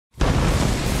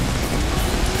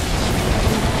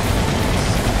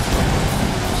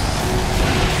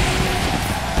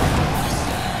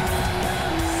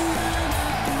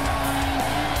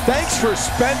for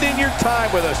spending your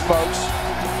time with us, folks.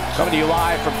 Coming to you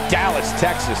live from Dallas,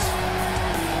 Texas.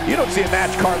 You don't see a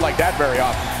match card like that very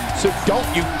often, so don't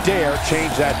you dare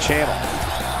change that channel.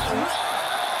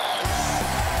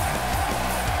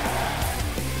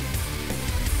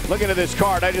 Looking at this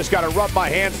card, I just got to rub my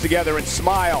hands together and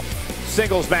smile.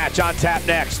 Singles match on tap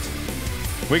next.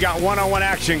 We got one-on-one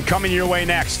action coming your way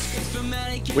next.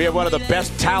 We have one of the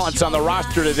best talents on the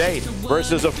roster to date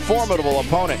versus a formidable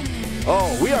opponent.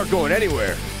 Oh, we aren't going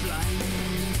anywhere.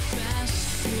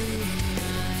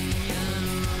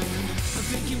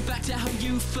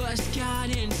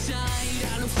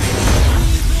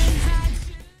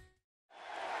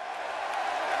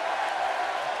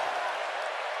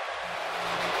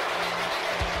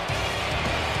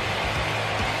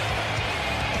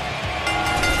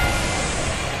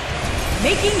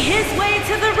 Making his way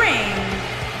to the ring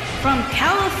from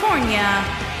California,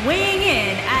 weighing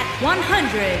in at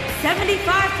 175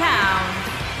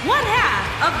 pounds, one half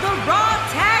of the Raw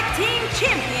Tag Team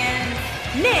Champions,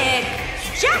 Nick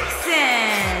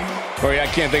Jackson. Corey, I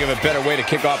can't think of a better way to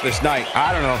kick off this night.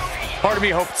 I don't know. Part of me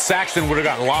hoped Saxton would have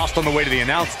got lost on the way to the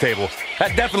announce table.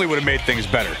 That definitely would have made things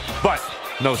better, but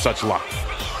no such luck.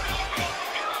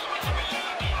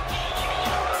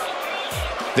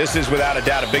 This is without a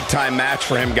doubt a big-time match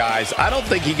for him, guys. I don't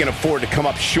think he can afford to come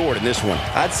up short in this one.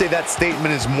 I'd say that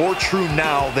statement is more true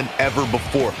now than ever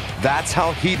before. That's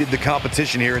how heated the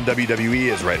competition here in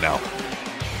WWE is right now.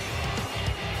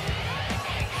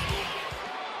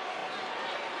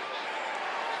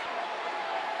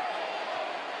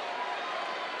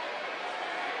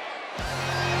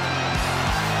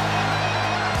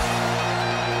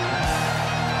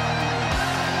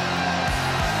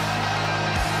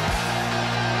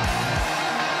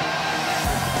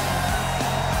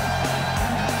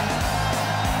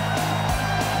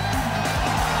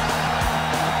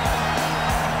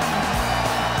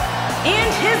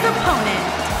 And his opponent,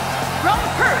 from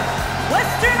Perth,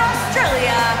 Western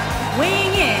Australia, weighing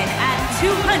in at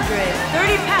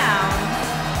 230 pounds,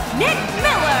 Nick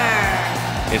Miller.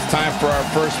 It's time for our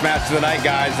first match of the night,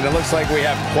 guys, and it looks like we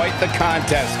have quite the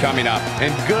contest coming up. And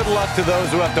good luck to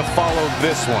those who have to follow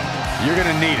this one. You're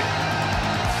going to need it.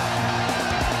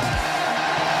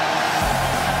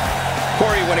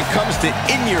 Corey, when it comes to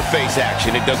in-your-face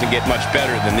action, it doesn't get much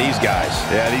better than these guys.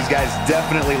 Yeah, these guys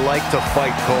definitely like to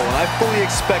fight, Cole, and I fully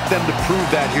expect them to prove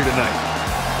that here tonight.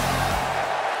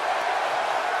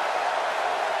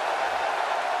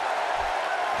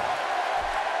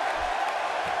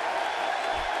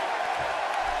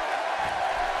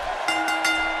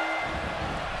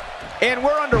 And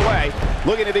we're underway.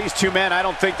 Looking at these two men, I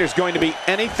don't think there's going to be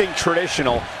anything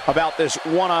traditional about this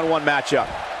one-on-one matchup.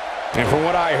 And from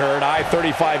what I heard,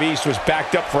 I-35 East was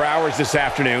backed up for hours this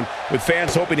afternoon, with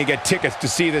fans hoping to get tickets to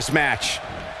see this match.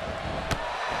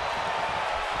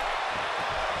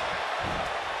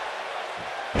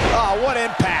 Oh, what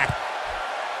impact.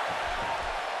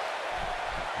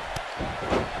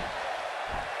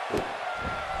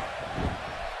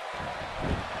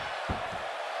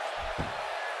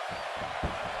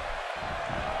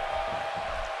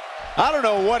 I don't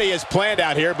know what he has planned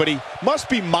out here, but he must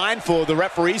be mindful of the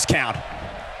referee's count.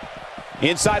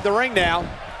 Inside the ring now.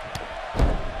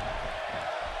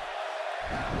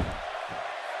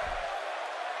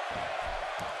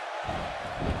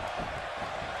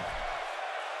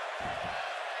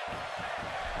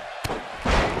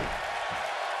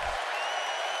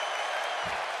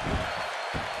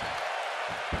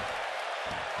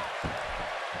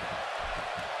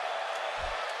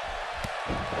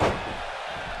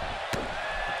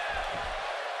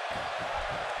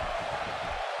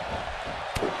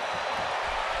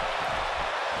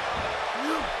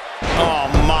 Oh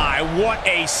my, what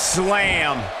a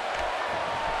slam.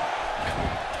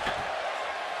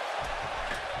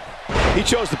 He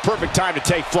chose the perfect time to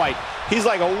take flight. He's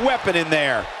like a weapon in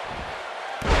there.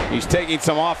 He's taking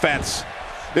some offense.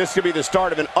 This could be the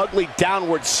start of an ugly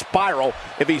downward spiral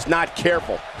if he's not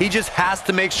careful. He just has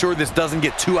to make sure this doesn't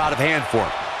get too out of hand for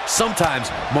him. Sometimes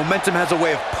momentum has a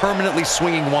way of permanently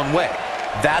swinging one way.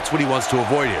 That's what he wants to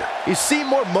avoid here. He seemed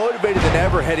more motivated than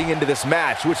ever heading into this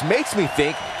match, which makes me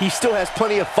think he still has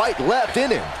plenty of fight left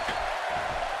in him.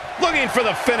 Looking for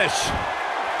the finish.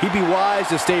 He'd be wise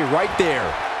to stay right there.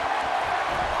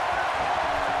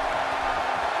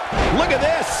 Look at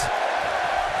this.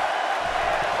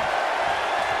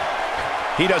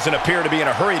 He doesn't appear to be in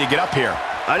a hurry to get up here.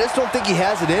 I just don't think he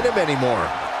has it in him anymore.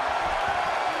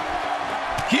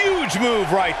 Huge move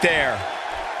right there.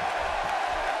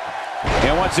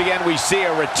 And once again, we see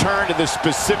a return to the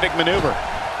specific maneuver.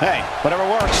 Hey, whatever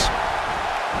works.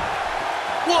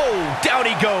 Whoa, down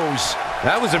he goes.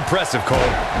 That was impressive, Cole.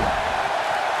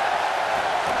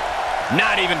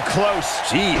 Not even close.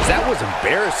 Jeez, that was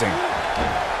embarrassing.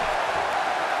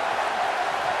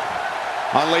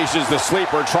 Unleashes the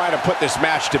sleeper, trying to put this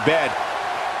match to bed.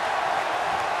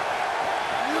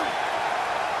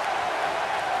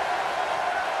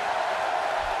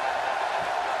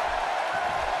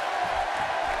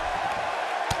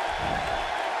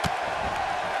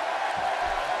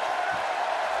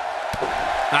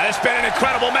 Now, this has been an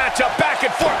incredible matchup. Back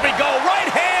and forth we go.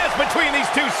 Right hands between these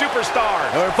two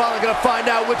superstars. And we're finally going to find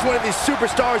out which one of these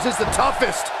superstars is the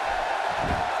toughest.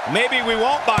 Maybe we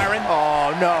won't, Byron.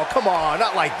 Oh, no, come on,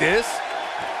 not like this.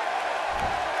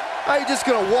 How are you just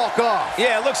going to walk off?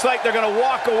 Yeah, it looks like they're going to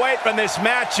walk away from this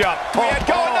matchup. No,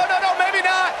 maybe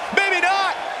not. Maybe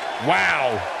not.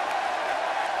 Wow.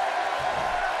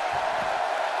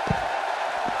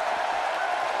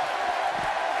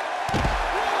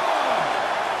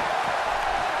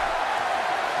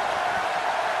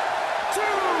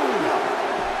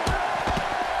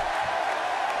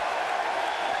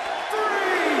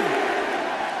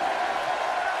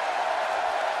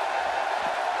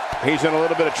 He's in a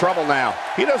little bit of trouble now.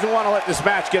 He doesn't want to let this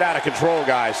match get out of control,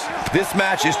 guys. This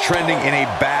match is trending in a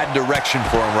bad direction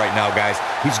for him right now, guys.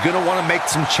 He's going to want to make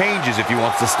some changes if he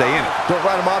wants to stay in it. Don't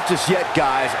write him off just yet,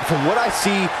 guys. From what I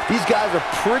see, these guys are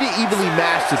pretty evenly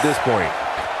matched at this point.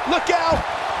 Look out!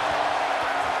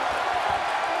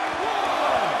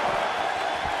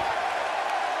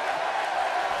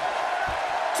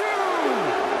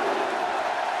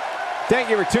 Thank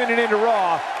you for tuning in to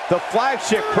Raw, the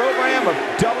flagship program of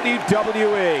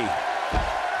WWE.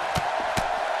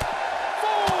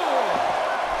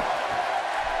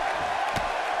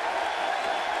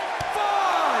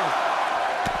 5,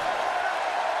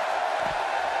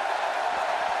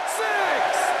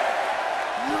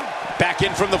 6. Back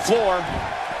in from the floor.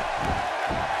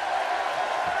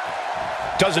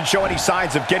 Doesn't show any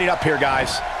signs of getting up here,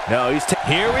 guys. No, he's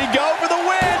here we go for the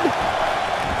win!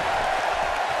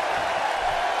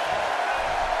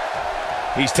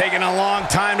 He's taking a long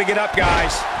time to get up,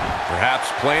 guys. Perhaps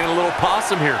playing a little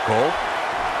possum here, Cole.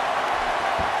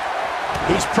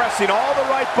 He's pressing all the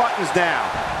right buttons now.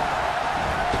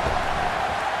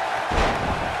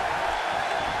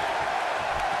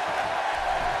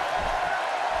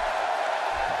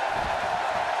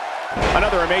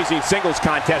 Another amazing singles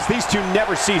contest. These two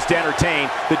never cease to entertain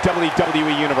the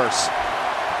WWE Universe.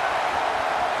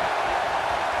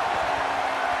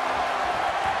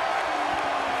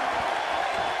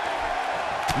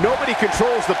 Nobody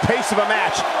controls the pace of a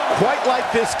match quite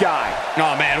like this guy.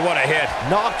 Oh, man, what a hit.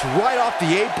 knocked right off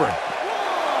the apron.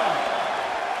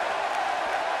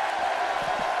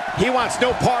 He wants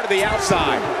no part of the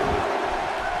outside.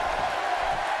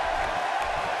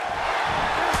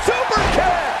 Super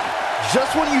kick!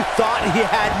 Just when you thought he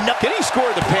had no... Can he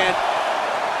score the pin?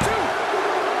 2,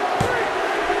 3.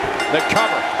 The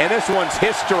cover, and this one's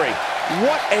history.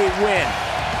 What a win.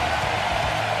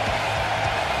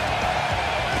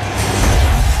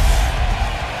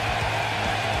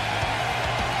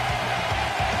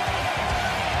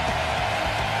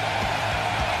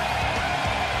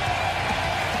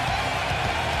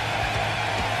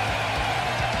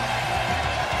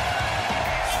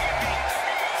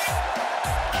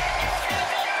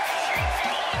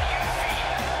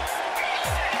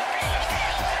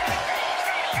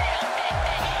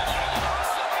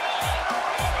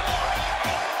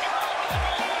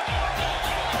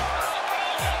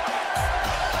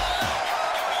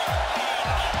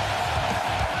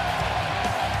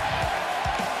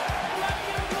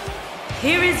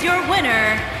 Here is your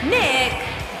winner, Nick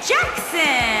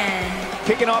Jackson.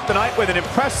 Kicking off the night with an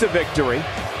impressive victory.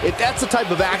 If that's the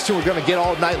type of action we're going to get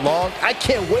all night long, I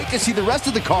can't wait to see the rest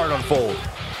of the card unfold.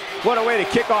 What a way to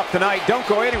kick off tonight. Don't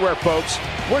go anywhere, folks.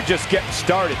 We're just getting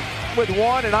started with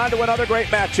one and on to another great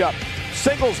matchup.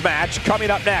 Singles match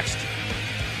coming up next.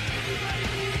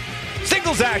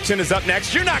 Singles action is up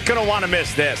next. You're not going to want to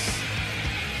miss this.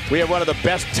 We have one of the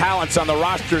best talents on the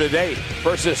roster today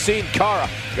versus Sin Cara.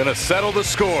 Gonna settle the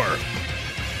score.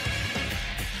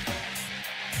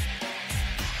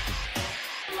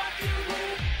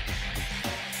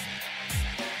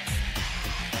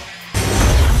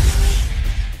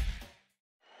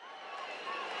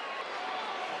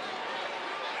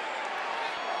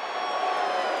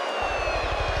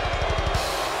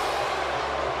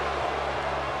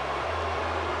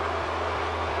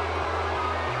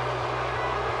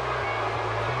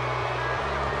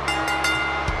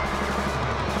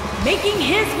 Making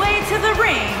his way to the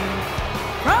ring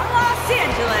from Los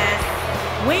Angeles,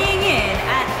 weighing in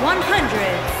at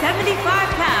 175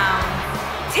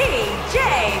 pounds,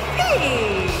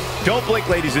 TJP. Don't blink,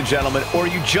 ladies and gentlemen, or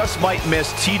you just might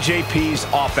miss TJP's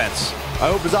offense. I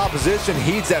hope his opposition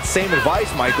heeds that same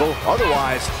advice, Michael.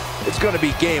 Otherwise, it's going to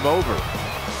be game over.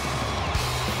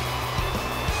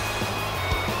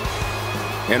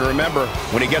 And remember,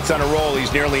 when he gets on a roll,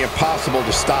 he's nearly impossible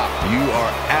to stop. You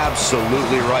are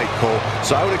absolutely right, Cole.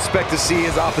 So I would expect to see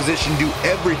his opposition do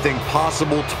everything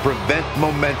possible to prevent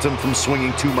momentum from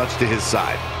swinging too much to his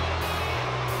side.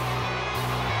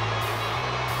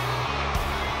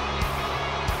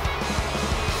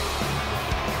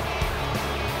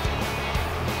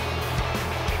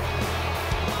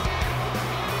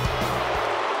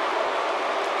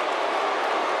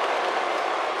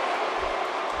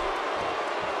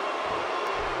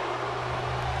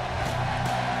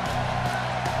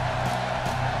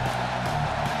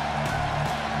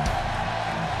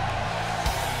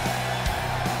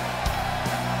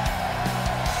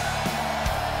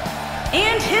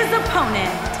 And his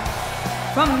opponent,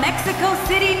 from Mexico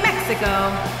City, Mexico,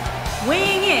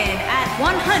 weighing in at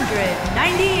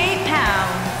 198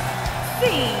 pounds,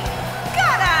 Sin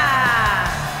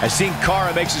Cara. As Sin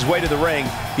Cara makes his way to the ring,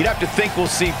 you'd have to think we'll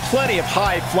see plenty of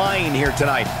high flying here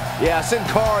tonight. Yeah, Sin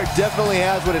Cara definitely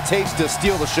has what it takes to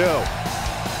steal the show.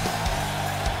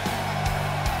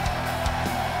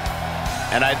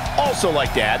 And I'd also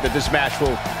like to add that this match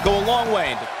will go a long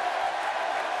way.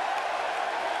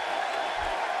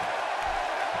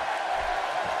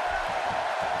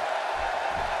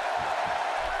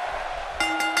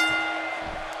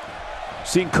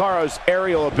 Sin Cara's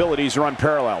aerial abilities are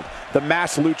unparalleled. The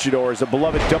Masked Luchador is a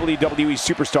beloved WWE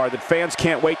superstar that fans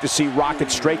can't wait to see rocket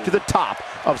straight to the top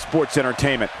of sports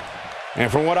entertainment.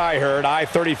 And from what I heard,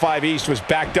 I-35 East was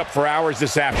backed up for hours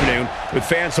this afternoon, with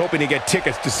fans hoping to get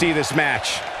tickets to see this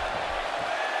match.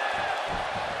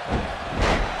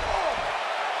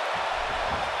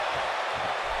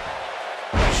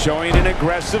 Showing an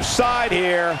aggressive side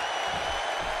here.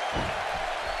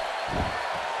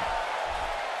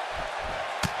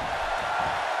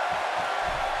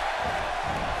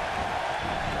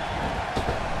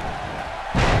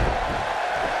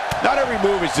 Not every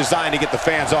move is designed to get the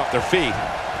fans off their feet.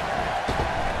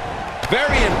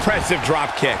 Very impressive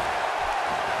drop kick.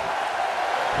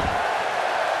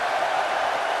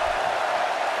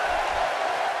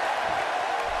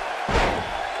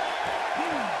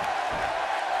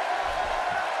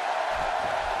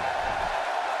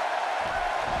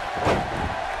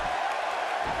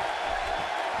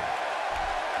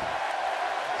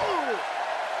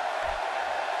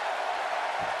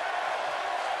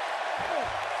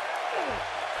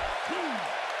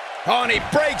 Oh, and he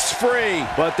breaks free.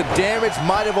 But the damage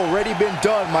might have already been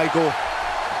done, Michael.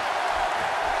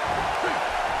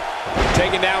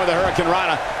 Taken down with a Hurricane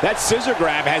Rana. That scissor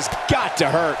grab has got to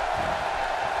hurt.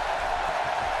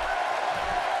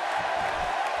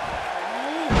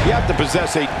 You have to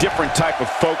possess a different type of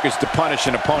focus to punish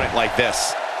an opponent like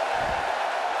this.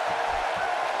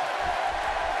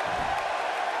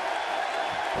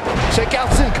 Check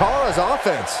out Sin Cara's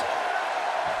offense.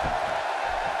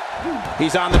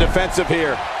 He's on the defensive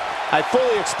here. I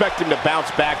fully expect him to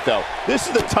bounce back, though. This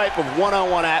is the type of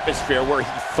one-on-one atmosphere where he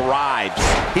thrives.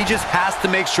 He just has to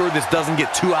make sure this doesn't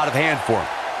get too out of hand for him.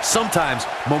 Sometimes,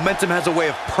 momentum has a way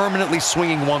of permanently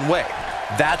swinging one way.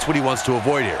 That's what he wants to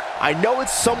avoid here. I know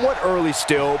it's somewhat early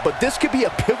still, but this could be a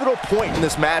pivotal point in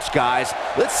this match, guys.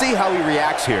 Let's see how he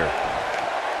reacts here.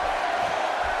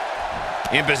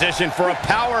 In position for a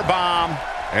power bomb.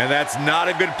 And that's not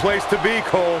a good place to be,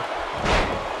 Cole.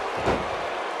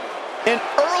 An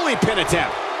early pin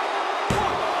attempt.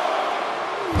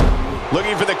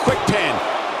 Looking for the quick pin.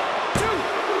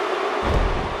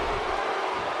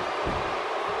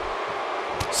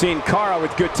 Sin Cara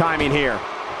with good timing here.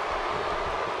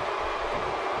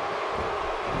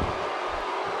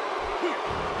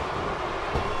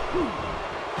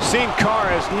 Sin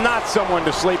Cara is not someone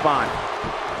to sleep on.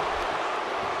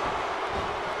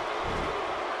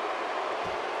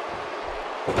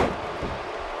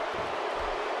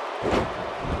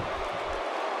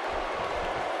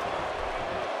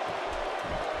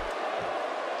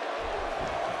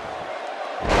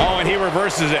 Oh, and he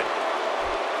reverses it.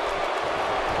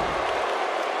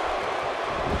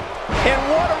 And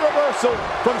what a reversal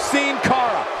from Sin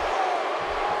Cara.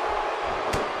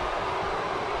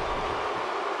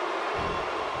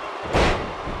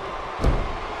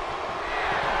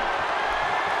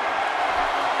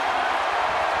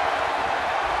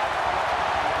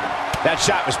 That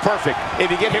shot was perfect.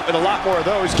 If you get hit with a lot more of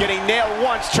those, getting nailed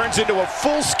once turns into a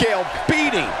full-scale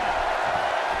beating.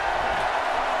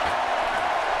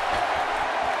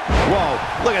 Whoa,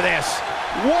 look at this.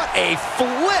 What a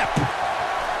flip.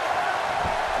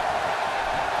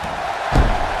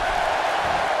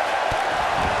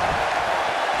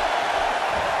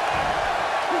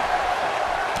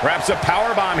 Perhaps a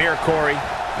powerbomb here, Corey.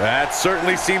 That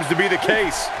certainly seems to be the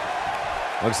case.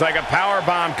 Looks like a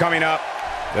powerbomb coming up.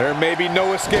 There may be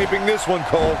no escaping this one,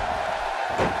 Cole.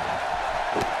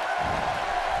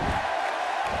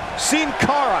 Sin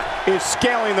Cara is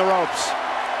scaling the ropes.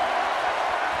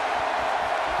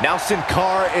 Now Sin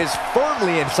Cara is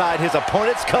firmly inside his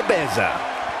opponent's cabeza.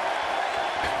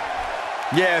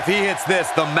 Yeah, if he hits this,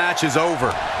 the match is over.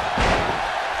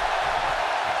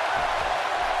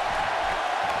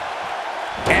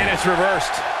 And it's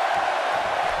reversed.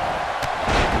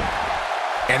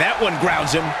 And that one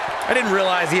grounds him. I didn't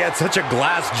realize he had such a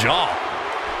glass jaw.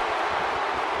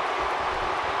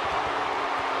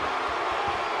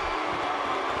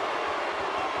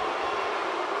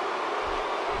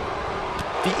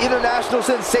 The international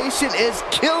sensation is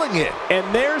killing it.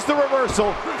 And there's the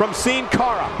reversal from Sin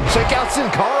Cara. Check out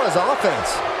Sin Cara's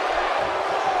offense.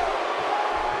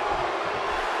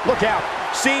 Look out.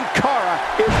 Sin Cara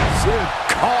is... Sin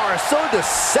Cara, so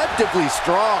deceptively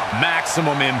strong.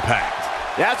 Maximum impact.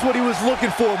 That's what he was looking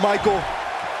for, Michael.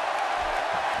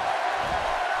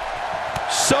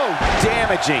 So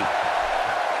damaging.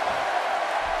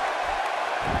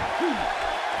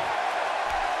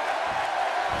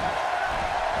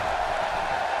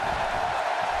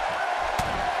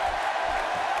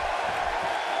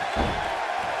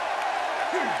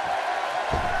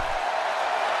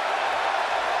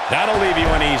 That'll leave you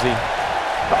uneasy.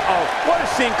 Uh-oh, what is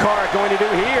Sin Cara going to do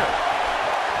here?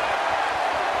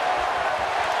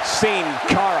 Sin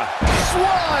Cara.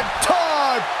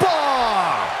 Swanton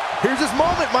bomb! Here's his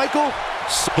moment, Michael.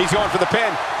 He's going for the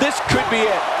pin. This could be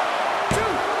it. 2,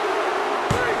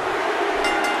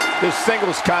 3. This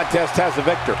singles contest has a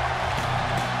victor.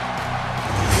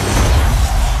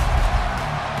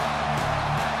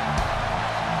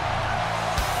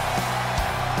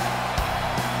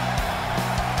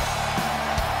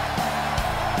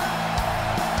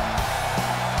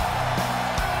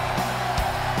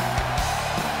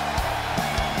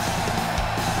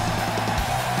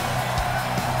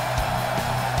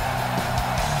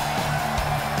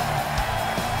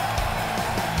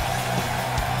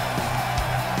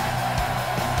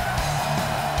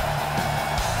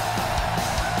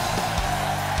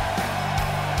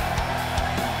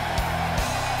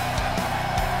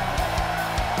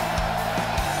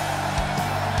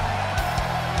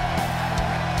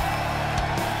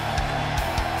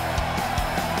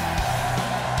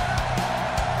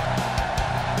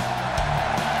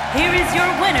 Here is your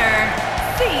winner,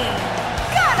 Sin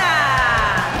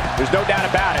Cara. There's no doubt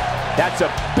about it. That's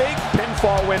a big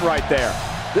pinfall win right there.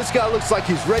 This guy looks like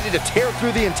he's ready to tear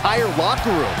through the entire locker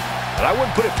room, and I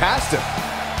wouldn't put it past him.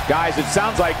 Guys, it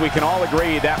sounds like we can all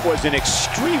agree that was an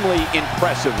extremely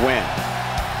impressive win.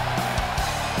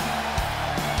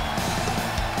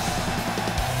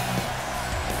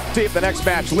 See if the next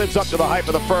match lives up to the hype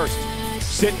of the first.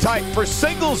 Sit tight for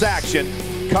singles action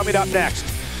coming up next.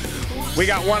 We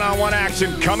got one-on-one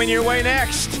action coming your way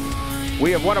next.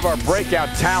 We have one of our breakout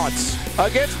talents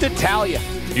against Italia.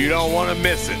 You don't want to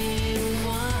miss it.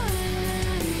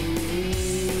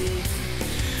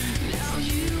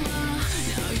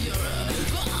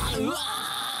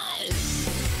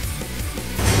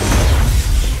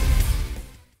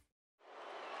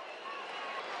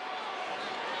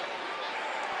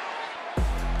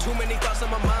 Too many thoughts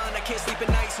on my mind, I can't sleep at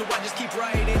night, so I just keep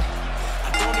writing.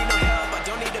 I don't need no help, I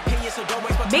don't need opinions, so don't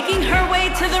waste my time. Making her way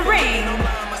to the ring,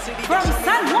 from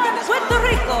San Juan, Puerto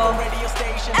Rico,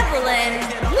 Evelyn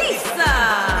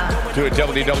Lisa. Two of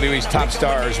WWE's top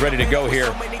stars ready to go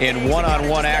here in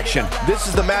one-on-one action. This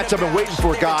is the match I've been waiting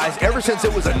for, guys. Ever since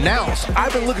it was announced,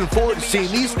 I've been looking forward to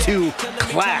seeing these two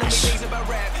clash.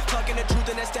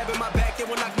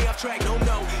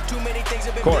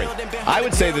 Corey, I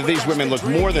would say that these women look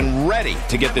more than ready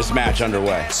to get this match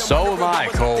underway. So am I,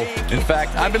 Cole. In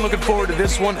fact, I've been looking forward to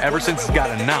this one ever since it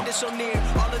got announced.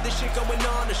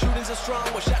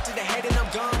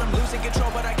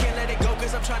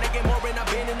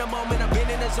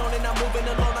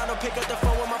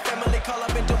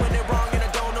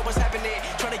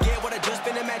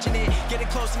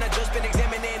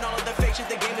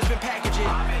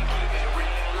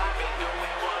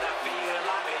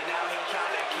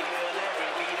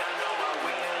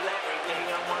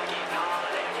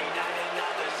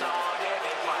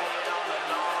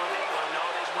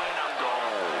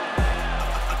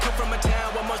 From a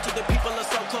town where most of the people are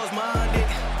so close-minded.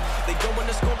 They go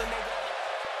into school and they...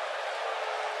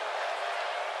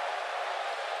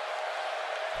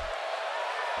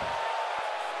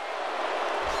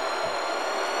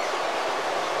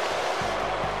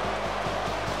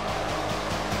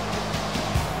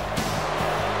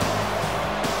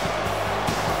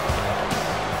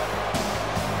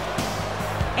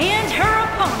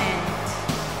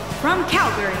 from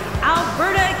Calgary,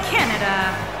 Alberta,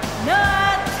 Canada,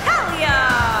 Natalya.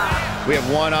 We have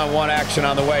one-on-one action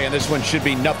on the way, and this one should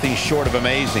be nothing short of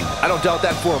amazing. I don't doubt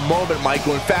that for a moment,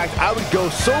 Michael. In fact, I would go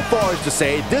so far as to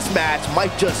say this match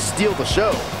might just steal the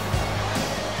show.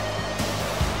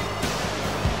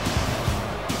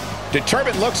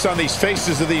 Determined looks on these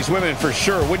faces of these women for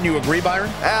sure. Wouldn't you agree, Byron?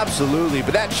 Absolutely,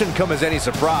 but that shouldn't come as any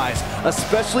surprise,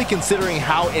 especially considering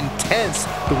how intense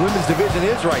the women's division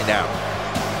is right now.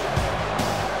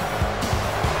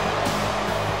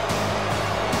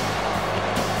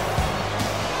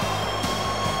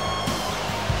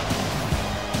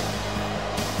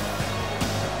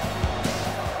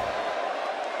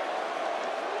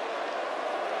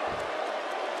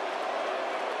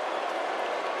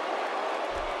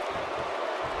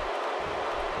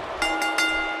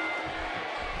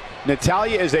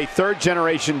 Natalya is a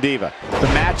third-generation diva. The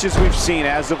matches we've seen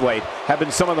as of late have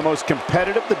been some of the most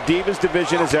competitive the Divas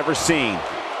division has ever seen.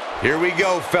 Here we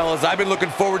go, fellas. I've been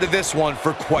looking forward to this one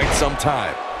for quite some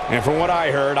time. And from what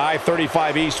I heard,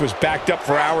 I-35 East was backed up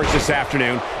for hours this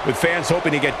afternoon, with fans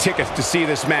hoping to get tickets to see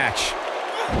this match.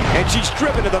 And she's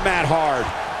driven to the mat hard.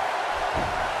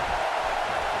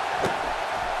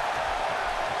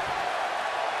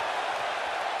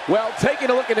 Well, taking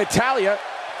a look at Natalya,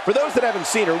 for those that haven't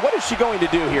seen her, what is she going to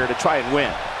do here to try and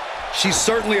win? She's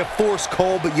certainly a force,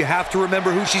 Cole, but you have to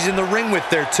remember who she's in the ring with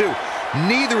there, too.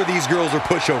 Neither of these girls are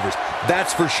pushovers,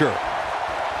 that's for sure.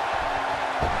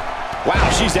 Wow,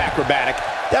 she's acrobatic.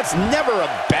 That's never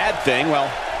a bad thing,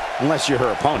 well, unless you're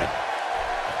her opponent.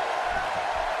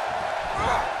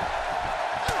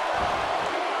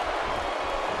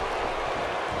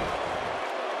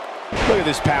 Look at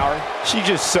this power. She's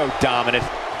just so dominant.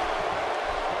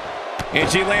 And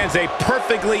she lands a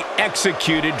perfectly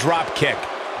executed drop kick.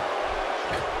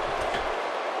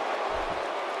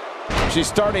 She's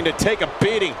starting to take a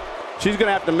beating. She's going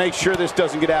to have to make sure this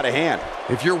doesn't get out of hand.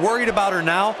 If you're worried about her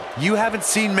now, you haven't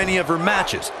seen many of her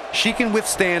matches. She can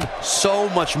withstand so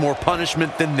much more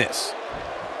punishment than this.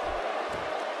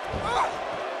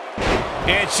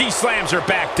 And she slams her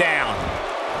back down.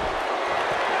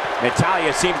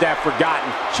 Natalya seems to have forgotten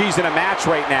she's in a match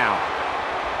right now.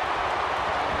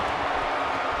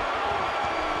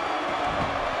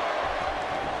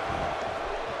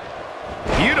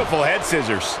 Beautiful head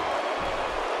scissors.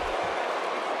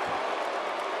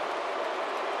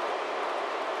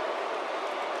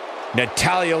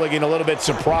 Natalya looking a little bit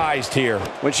surprised here.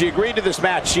 When she agreed to this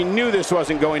match, she knew this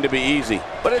wasn't going to be easy.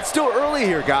 But it's still early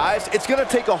here, guys. It's going to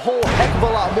take a whole heck of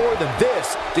a lot more than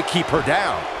this to keep her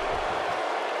down.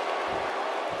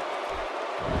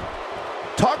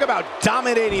 Talk about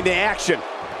dominating the action.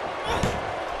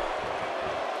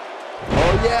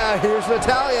 Oh yeah, here's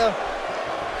Natalya.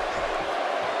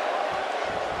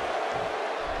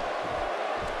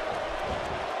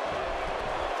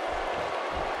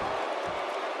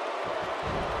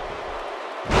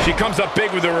 She comes up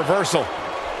big with a reversal.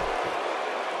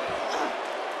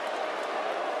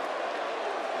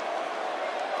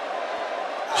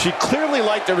 She clearly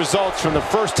liked the results from the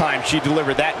first time she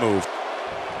delivered that move.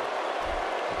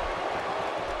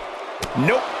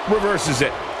 Nope, reverses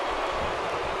it.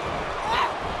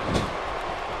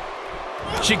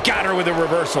 She got her with a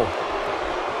reversal.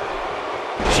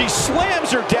 She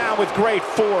slams her down with great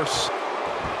force.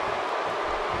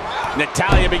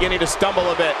 Natalya beginning to stumble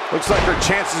a bit. Looks like her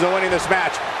chances of winning this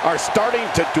match are starting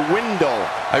to dwindle.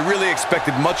 I really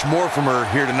expected much more from her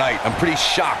here tonight. I'm pretty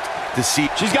shocked to see.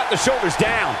 She's got the shoulders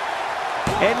down.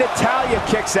 And Natalya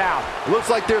kicks out. Looks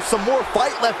like there's some more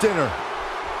fight left in her.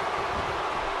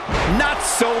 Not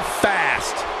so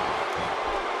fast.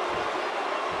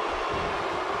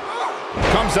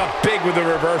 Comes up big with a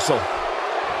reversal.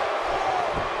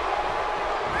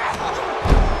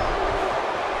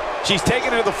 She's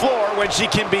taking it to the floor when she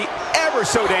can be ever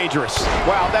so dangerous.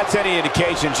 Wow, that's any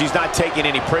indication she's not taking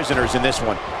any prisoners in this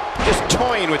one. Just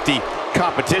toying with the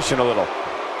competition a little.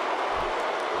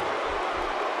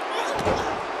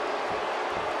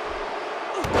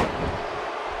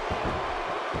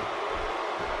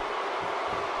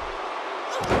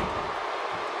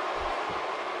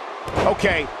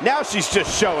 Okay, now she's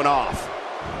just showing off.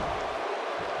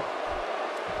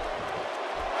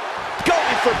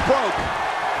 Going for broke.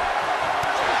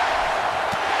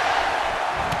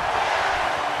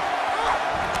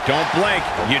 Don't blink.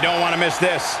 You don't want to miss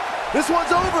this. This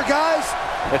one's over, guys.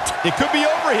 It could be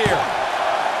over here.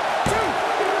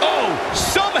 Oh,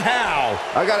 somehow.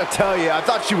 I gotta tell you, I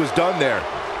thought she was done there.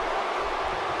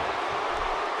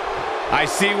 I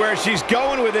see where she's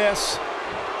going with this.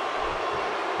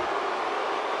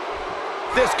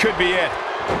 This could be it.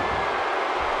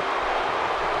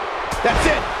 That's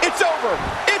it. It's over.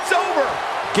 It's over.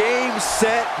 Game,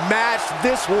 set, match.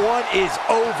 This one is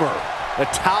over.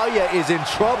 Natalya is in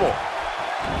trouble.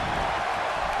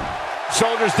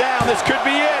 Shoulders down. This could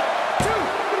be it. 2,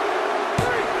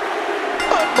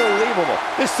 3. Unbelievable.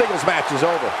 This singles match is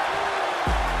over.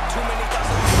 Too many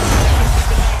thoughts on my mind, I can't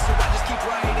sleep at night, so I just keep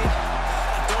writing.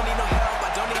 I don't need no help,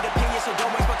 I don't need opinions, so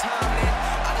don't waste my time, man.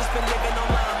 I just been living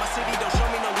online, my city don't show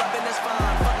me no love, and that's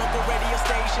fine. Fuck local radio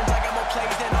stations, I got more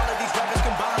plays than all of these rappers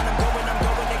combined. I'm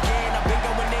going again, I've been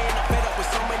going in, I'm fed up with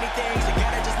so many things, I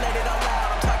gotta just let it all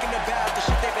out. I'm talking about the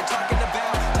shit they've been talking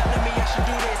about, telling me I should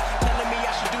do this, telling me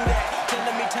I should do that,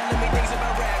 telling me things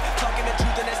about rap, talking the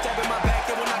truth and that stab in my back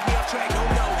that will knock me off track.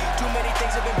 No, too many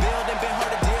things have been building, been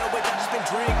hard to deal with, I just been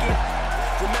drinking.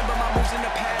 Remember my moves in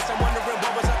the past, I'm wondering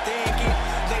what was I thinking.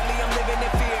 Lately I'm living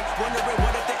in fear, wondering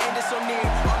what if the end is so near.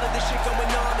 All of this shit going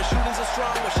on, the shootings are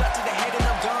strong, a shot to the head and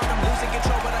I'm gone. I'm losing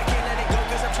control but I can't let it go,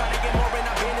 cause I'm trying to get more. And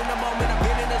I've been in the moment, I've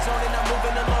been in the zone, and I'm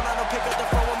moving alone. I don't pick up the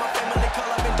phone when my family call,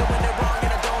 I've been doing it wrong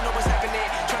and I don't know what's happening.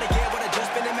 Trying to get what I just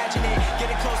been imagining,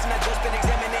 getting close and I just been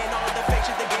examining all of the fake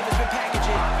shit the game has been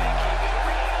packaging.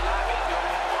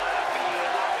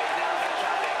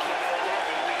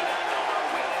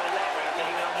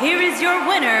 Here is your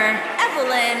winner,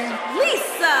 Evelyn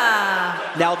Lisa.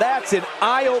 Now that's an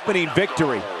eye-opening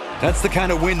victory. That's the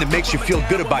kind of win that makes you feel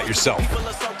good about yourself.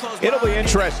 It'll be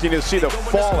interesting to see the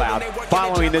fallout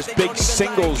following this big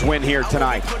singles win here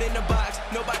tonight.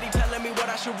 Nobody telling me what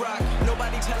I should rock.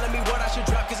 Nobody telling me what I should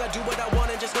drop. Cause I do what I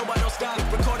want and just know I don't stop.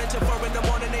 Recording till 4 in the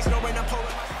morning, they snoring, I'm pouring.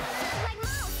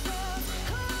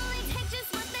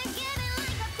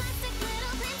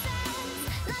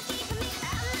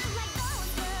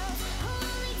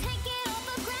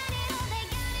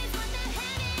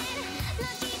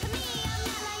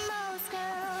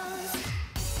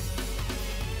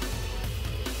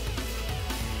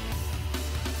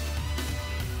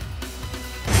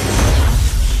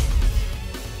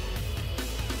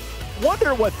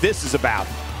 Wonder what this is about.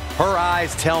 Her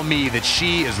eyes tell me that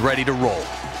she is ready to roll.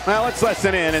 Well, let's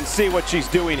listen in and see what she's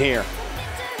doing here.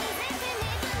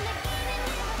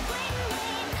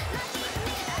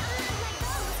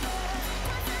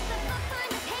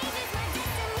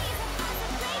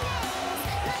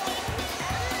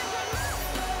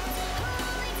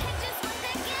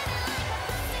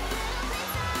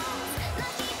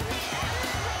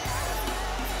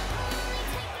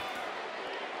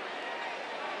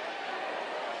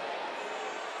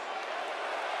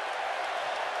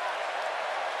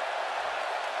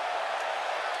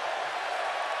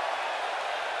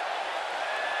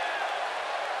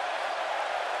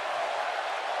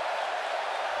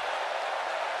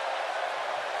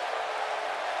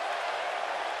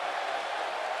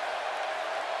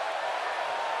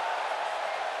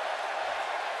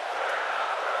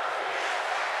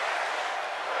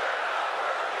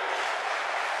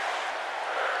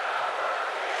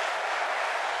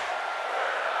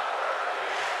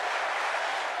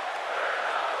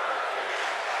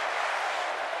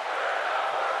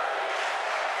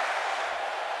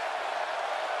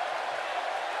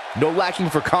 No lacking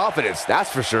for confidence,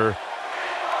 that's for sure.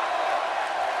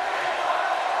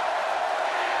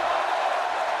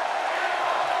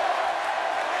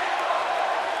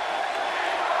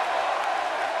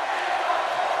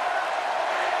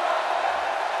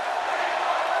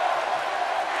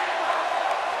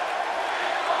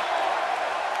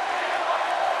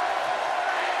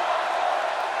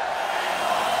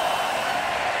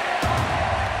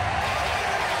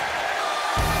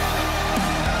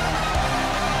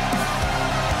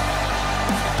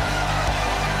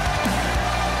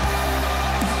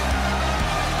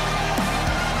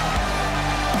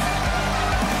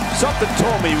 Something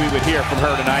told me we would hear from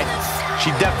her tonight. She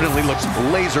definitely looks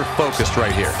laser focused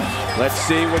right here. Let's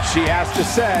see what she has to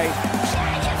say.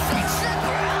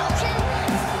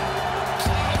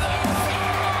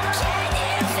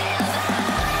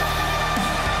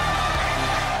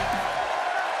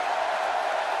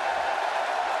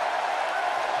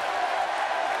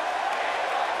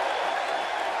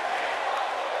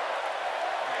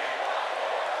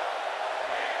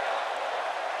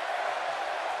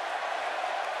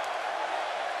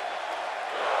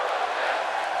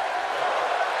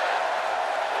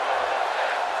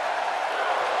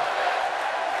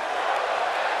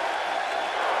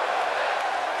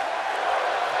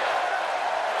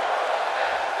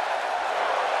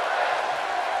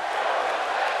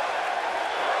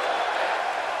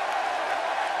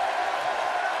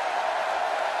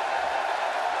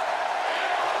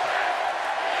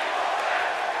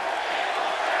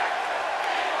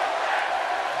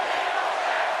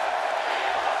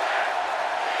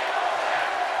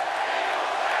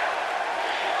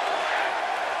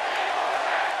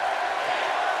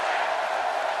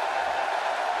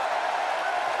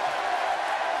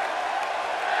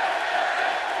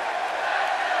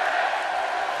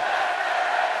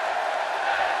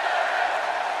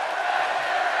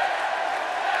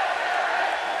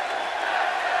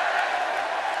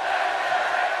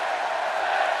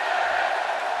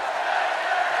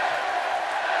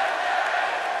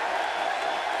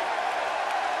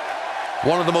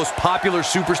 One of the most popular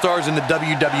superstars in the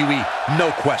WWE,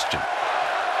 no question.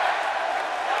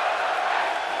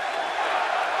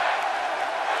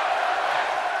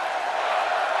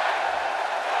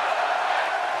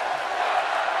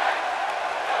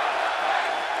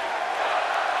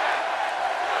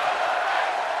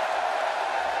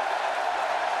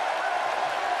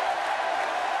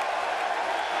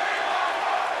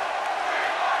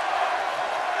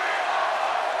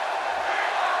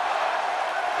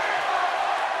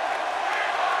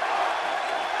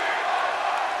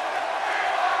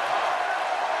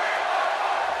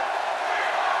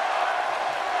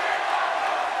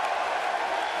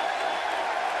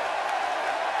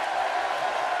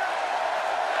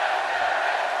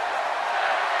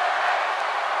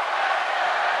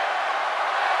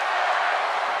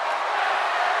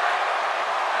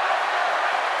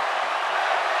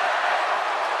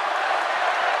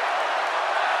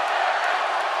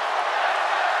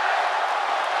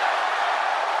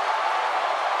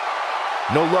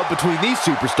 No love between these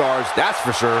superstars, that's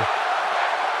for sure.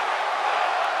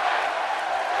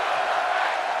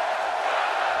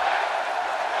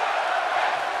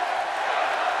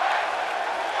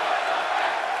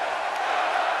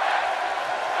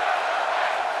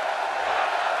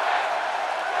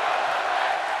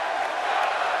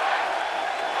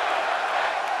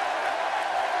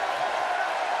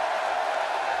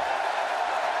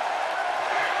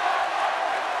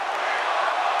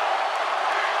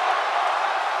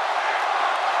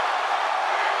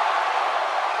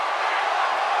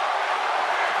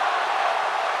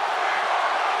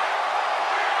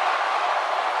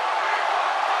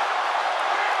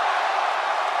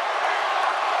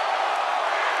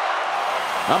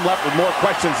 I'm left with more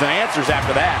questions than answers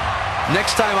after that.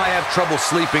 Next time I have trouble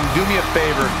sleeping, do me a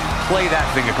favor, play that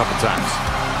thing a couple times.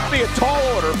 Be a tall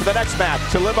order for the next match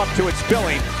to live up to its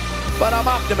billing, but I'm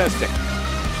optimistic.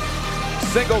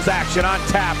 Singles action on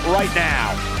tap right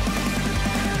now.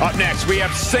 Up next, we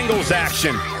have singles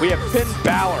action. We have Finn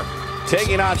Balor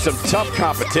taking on some tough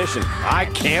competition. I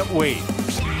can't wait.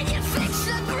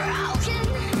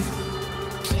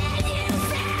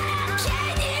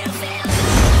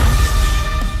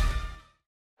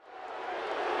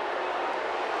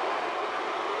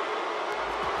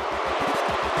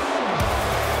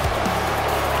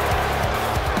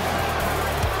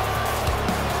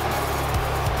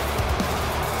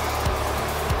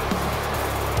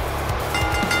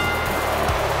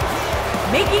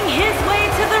 Making his way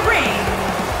to the ring,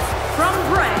 from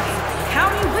Bray,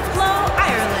 County Wicklow,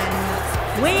 Ireland,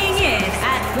 weighing in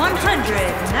at 190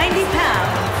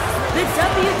 pounds, the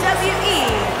WWE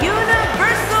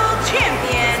Universal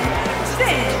Champion,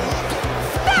 Finn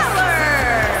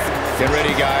Balor! Get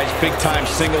ready, guys. Big-time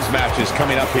singles matches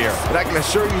coming up here. But I can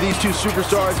assure you these two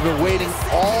superstars have been waiting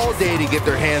all day to get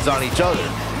their hands on each other.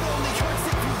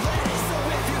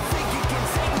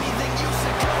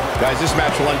 Guys, this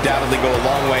match will undoubtedly go a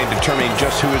long way in determining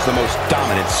just who is the most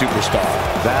dominant superstar.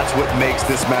 That's what makes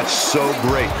this match so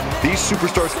great. These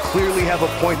superstars clearly have a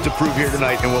point to prove here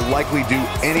tonight and will likely do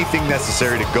anything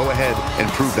necessary to go ahead and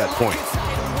prove that point.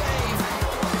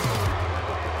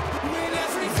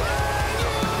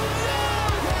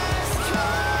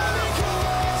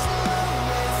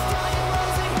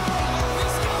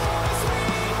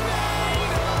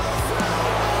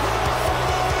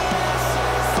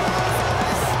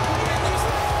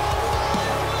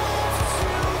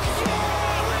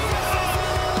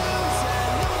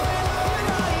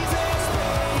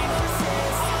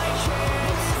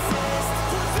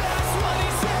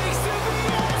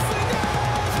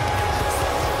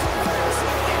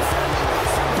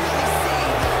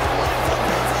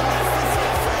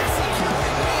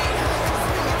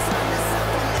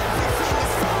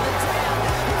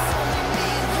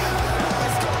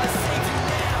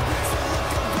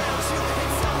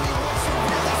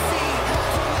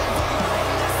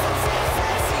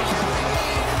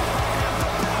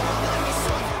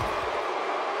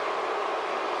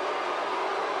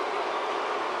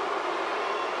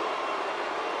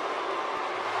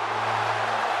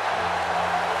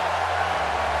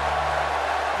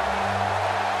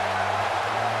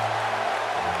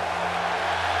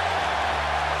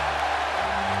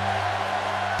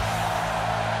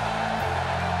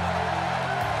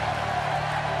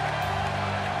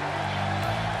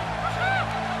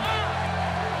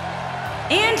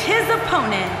 And his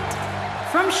opponent,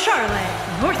 from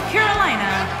Charlotte, North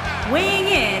Carolina, weighing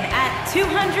in at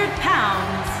 200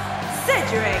 pounds,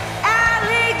 Cedric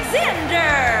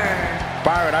Alexander.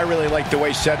 Byron, I really like the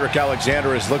way Cedric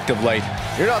Alexander has looked of late.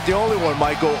 You're not the only one,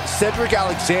 Michael. Cedric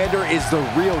Alexander is the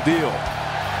real deal.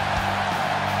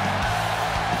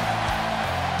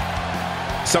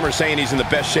 some are saying he's in the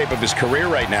best shape of his career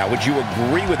right now. Would you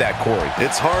agree with that, Corey?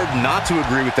 It's hard not to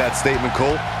agree with that statement,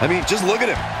 Cole. I mean, just look at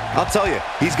him. I'll tell you,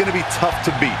 he's going to be tough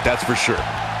to beat, that's for sure.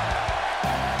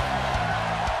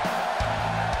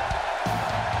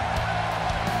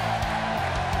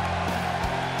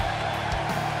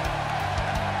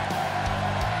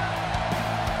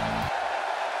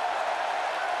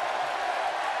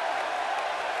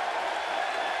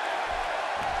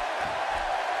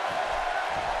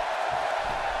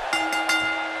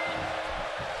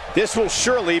 This will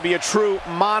surely be a true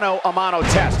mano-a-mano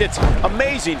test. It's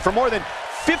amazing. For more than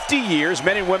 50 years,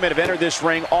 men and women have entered this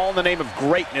ring all in the name of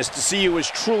greatness to see who is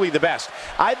truly the best.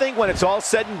 I think when it's all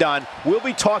said and done, we'll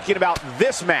be talking about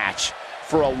this match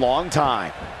for a long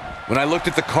time. When I looked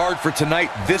at the card for tonight,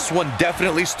 this one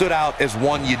definitely stood out as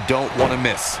one you don't want to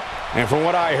miss. And from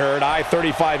what I heard,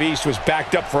 I-35 East was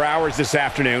backed up for hours this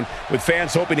afternoon, with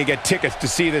fans hoping to get tickets to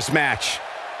see this match.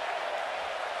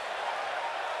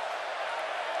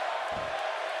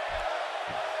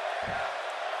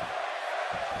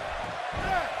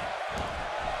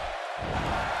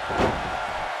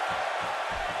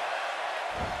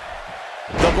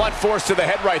 Blunt force to the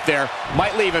head right there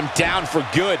might leave him down for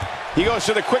good. He goes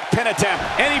for the quick pin attempt,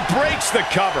 and he breaks the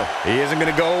cover. He isn't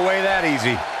going to go away that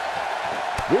easy.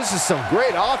 This is some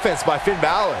great offense by Finn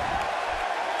Balor.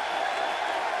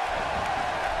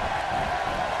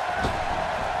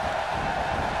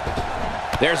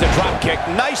 There's a drop kick.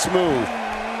 Nice move.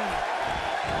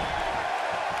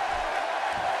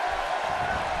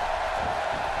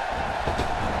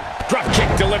 Drop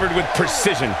kick delivered with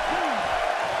precision.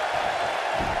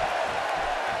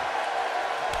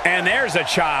 And there's a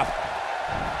chop.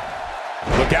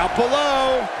 Look out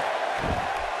below.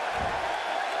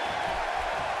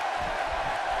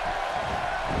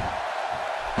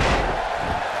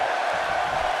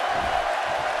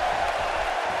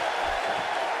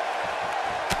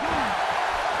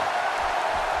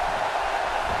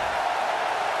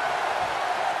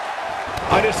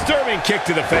 A disturbing kick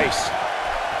to the face.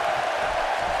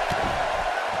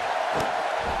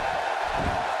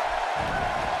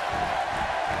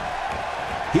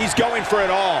 He's going for it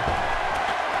all.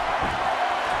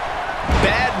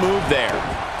 Bad move there.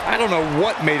 I don't know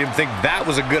what made him think that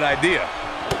was a good idea.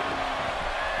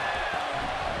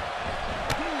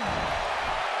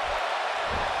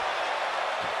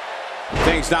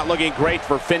 Things not looking great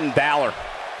for Finn Balor,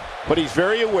 but he's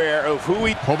very aware of who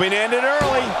he's hoping to end it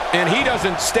early, and he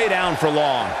doesn't stay down for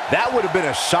long. That would have been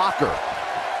a shocker.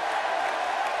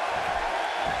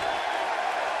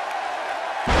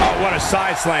 Oh, what a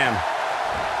side slam.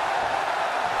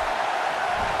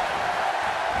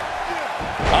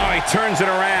 Oh, he turns it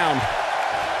around.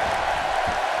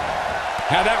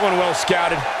 Had that one well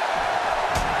scouted.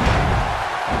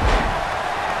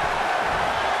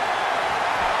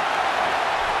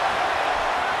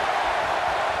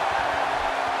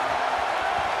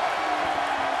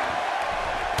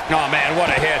 Oh, man, what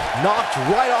a hit. Knocked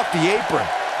right off the apron.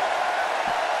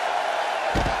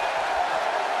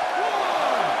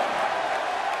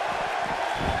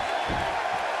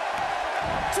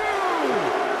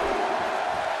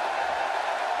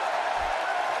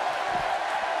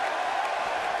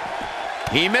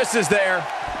 He misses there.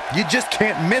 You just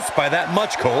can't miss by that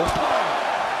much, Cole.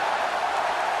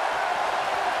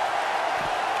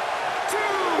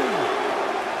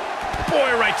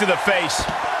 Boy, right to the face.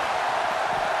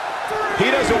 He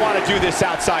doesn't want to do this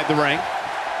outside the ring.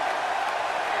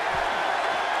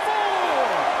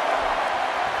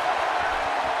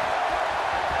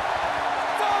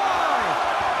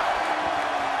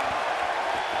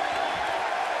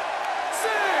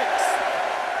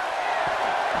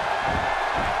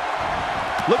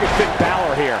 Look at Finn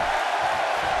Balor here.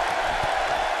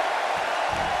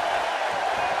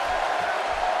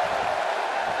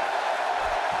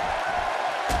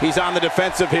 He's on the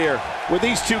defensive here. With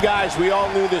these two guys, we all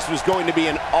knew this was going to be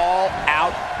an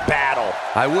all-out battle.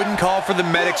 I wouldn't call for the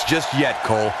medics just yet,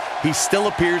 Cole. He still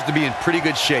appears to be in pretty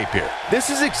good shape here. This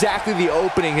is exactly the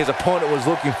opening his opponent was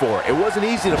looking for. It wasn't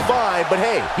easy to find, but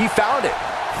hey, he found it.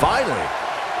 Finally.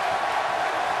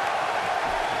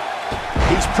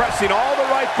 He's pressing all the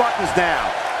right buttons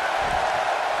now.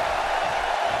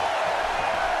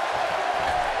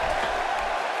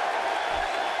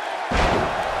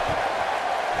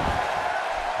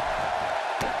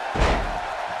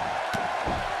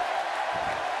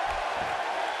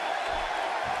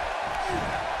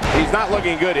 He's not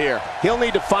looking good here. He'll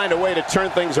need to find a way to turn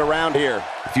things around here.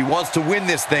 If he wants to win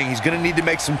this thing, he's going to need to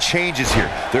make some changes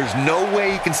here. There's no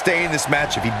way he can stay in this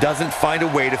match if he doesn't find a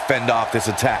way to fend off this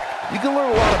attack. You can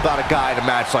learn a lot about a guy in a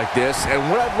match like this,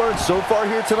 and what I've learned so far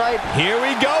here tonight... Here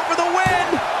we go for the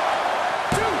win!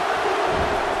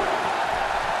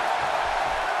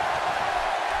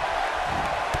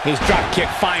 His drop kick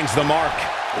finds the mark.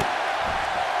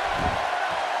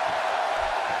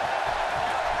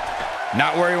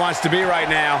 Not where he wants to be right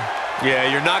now. Yeah,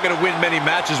 you're not going to win many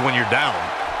matches when you're down.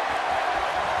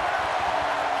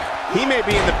 He may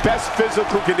be in the best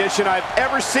physical condition I've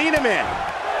ever seen him in.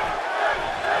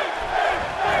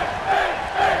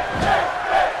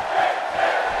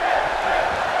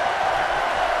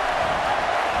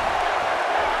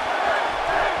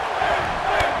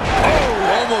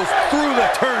 Almost through the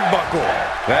turnbuckle.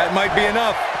 That might be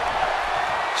enough.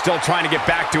 Still trying to get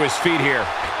back to his feet here.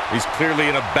 He's clearly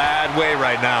in a bad way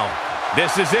right now.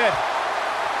 This is it.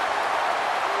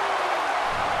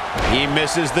 He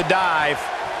misses the dive.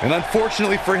 And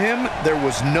unfortunately for him, there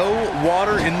was no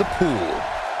water in the pool.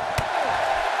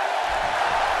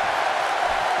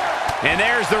 And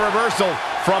there's the reversal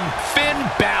from Finn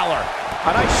Balor.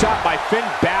 A nice shot by Finn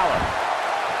Balor.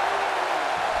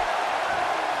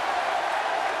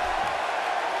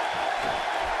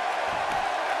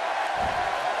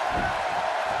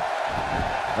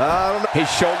 His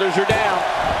shoulders are down.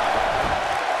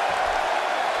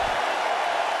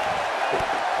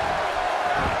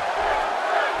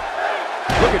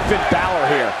 Look at Finn Balor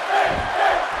here.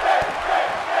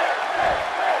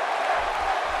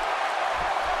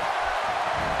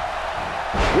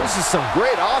 This is some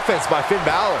great offense by Finn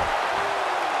Balor.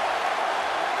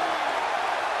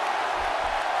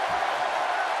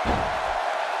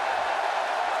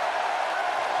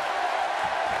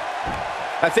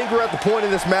 I think we're at the point in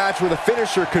this match where the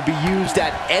finisher could be used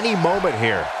at any moment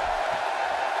here.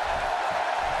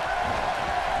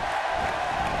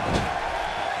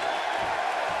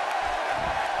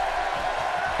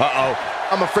 Uh-oh.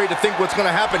 I'm afraid to think what's going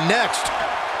to happen next.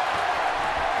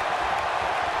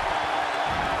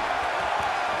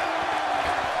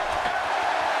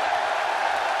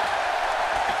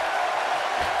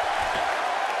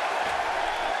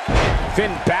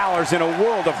 Finn Balor's in a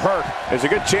world of hurt. There's a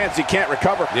good chance he can't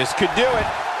recover. This could do it.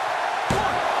 1,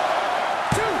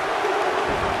 2.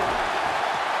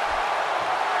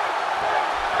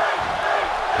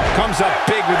 Comes up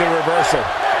big with the reversal.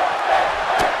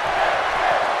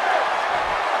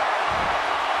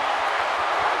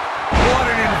 What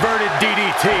an inverted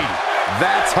DDT.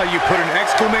 That's how you put an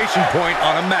exclamation point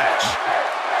on a match.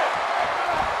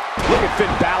 Look at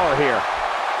Finn Balor here.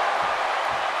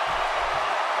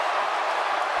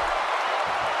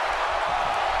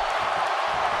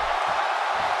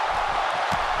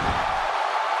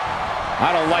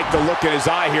 I don't like the look in his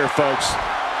eye here, folks.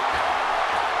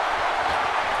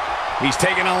 He's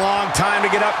taking a long time to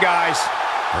get up, guys.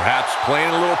 Perhaps playing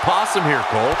a little possum here,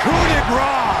 Cole. Coup de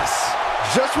grace!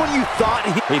 Just when you thought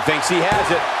He thinks he has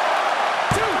it.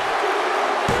 2,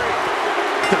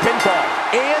 3. The pinfall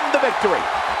and the victory.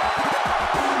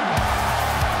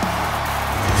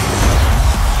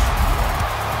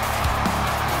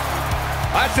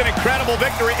 That's an incredible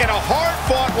victory and a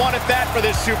hard-fought one at that for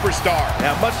this superstar.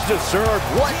 Yeah, much deserved.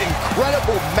 What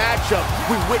incredible matchup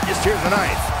we witnessed here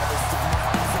tonight.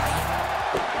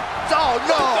 Oh,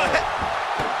 no!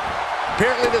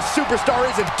 Apparently the superstar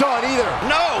isn't done either.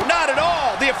 No, not at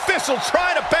all. The official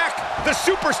trying to back the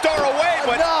superstar away,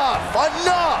 but... Enough!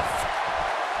 Enough!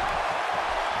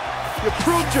 You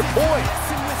proved your point.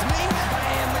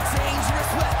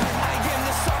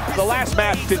 The last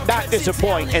match did not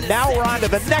disappoint, and now we're on to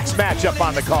the next matchup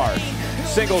on the card.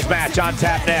 Singles match on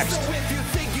tap next.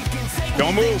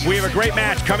 Don't move. We have a great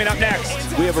match coming up next.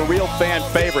 We have a real fan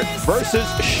favorite versus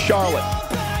Charlotte.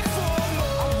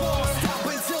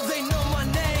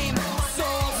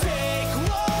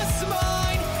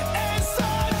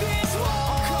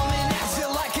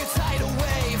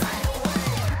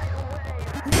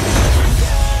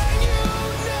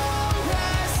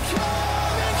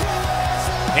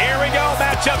 Here we go.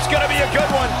 Matchup's going to be a good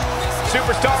one.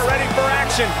 Superstar ready for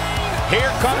action.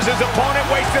 Here comes his opponent,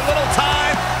 wasting little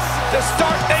time to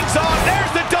start things off.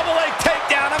 There's the double leg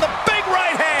takedown on the big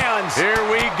right hands. Here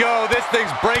we go. This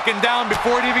thing's breaking down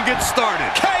before it even gets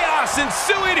started. Chaos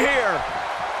ensuing here.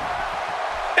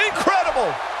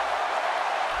 Incredible.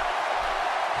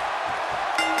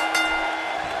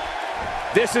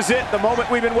 This is it, the moment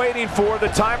we've been waiting for. The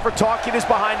time for talking is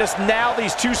behind us. Now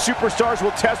these two superstars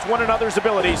will test one another's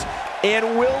abilities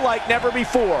and will like never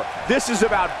before. This is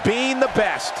about being the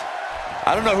best.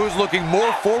 I don't know who's looking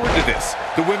more forward to this,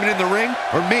 the women in the ring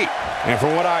or me. And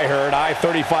from what I heard,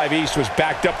 I-35 East was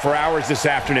backed up for hours this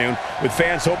afternoon with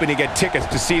fans hoping to get tickets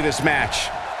to see this match.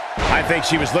 I think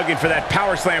she was looking for that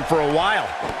power slam for a while.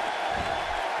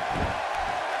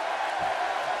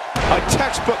 A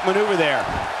textbook maneuver there.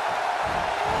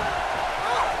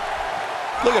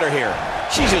 Look at her here.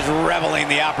 She's just reveling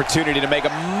the opportunity to make a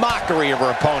mockery of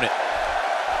her opponent.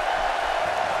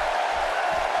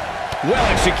 Well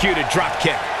executed drop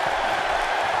kick.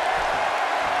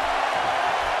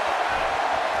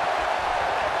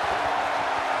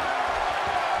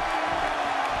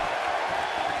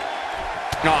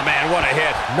 Oh man, what a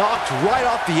hit. Knocked right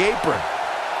off the apron.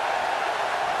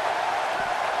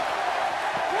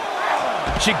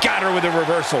 She got her with a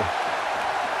reversal.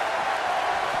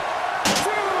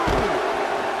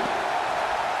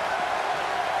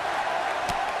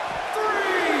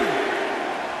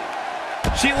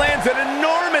 She lands an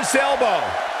enormous elbow.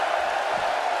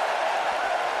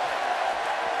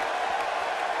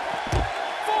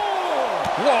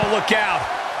 Whoa, look out.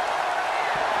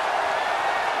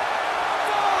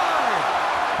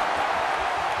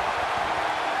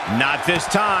 Not this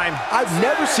time. I've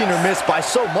never seen her miss by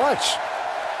so much.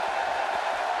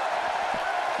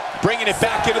 Bringing it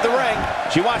back into the ring.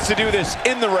 She wants to do this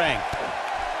in the ring.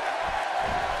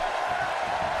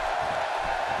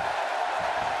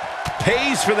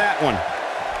 Pays for that one.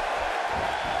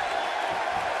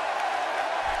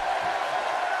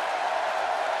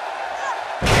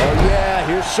 Oh yeah,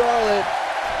 here's Charlotte.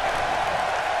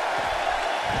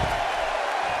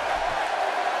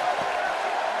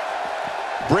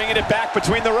 Bringing it back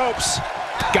between the ropes.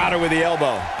 Got her with the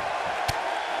elbow.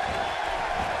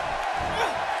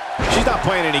 She's not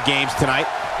playing any games tonight.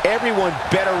 Everyone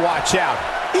better watch out.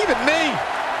 Even me.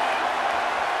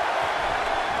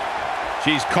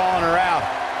 She's calling her out.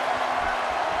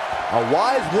 A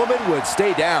wise woman would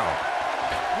stay down.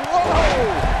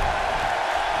 Whoa!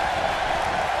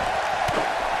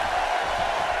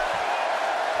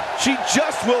 She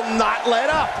just will not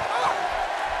let up.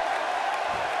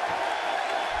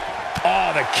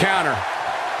 Oh, the counter.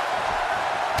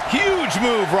 Huge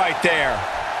move right there.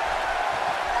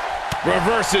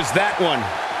 Reverses that one.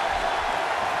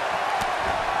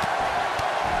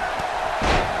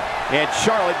 And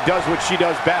Charlotte does what she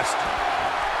does best.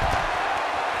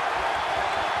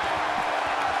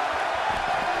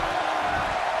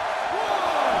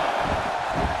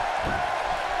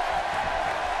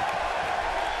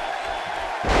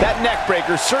 That neck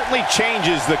breaker certainly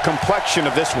changes the complexion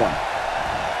of this one.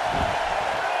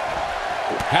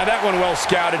 Had that one well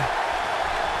scouted.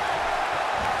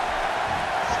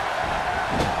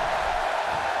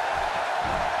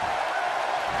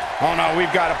 Oh no,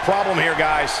 we've got a problem here,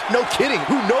 guys. No kidding.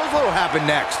 Who knows what will happen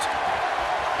next?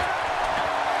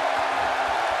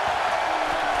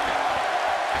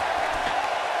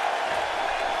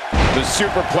 The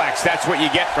superplex, that's what you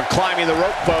get for climbing the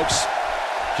rope, folks.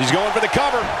 She's going for the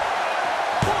cover. 1,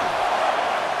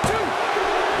 2.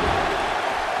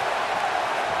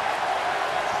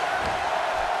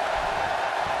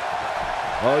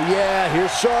 Oh yeah,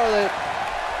 here's Charlotte.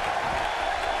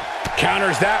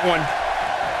 Counters that one.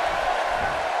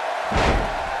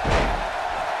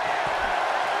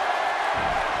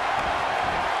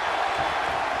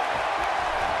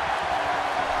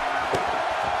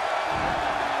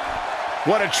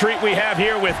 What a treat we have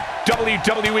here with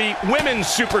WWE women's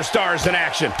superstars in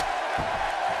action.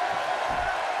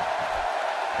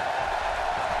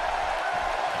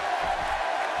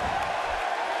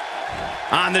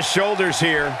 On the shoulders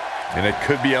here. And it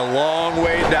could be a long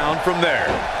way down from there.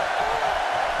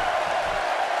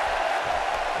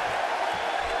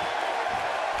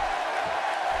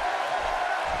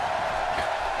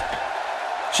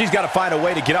 She's got to find a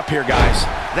way to get up here, guys.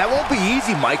 That won't be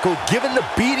easy, Michael, given the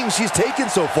beating she's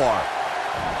taken so far.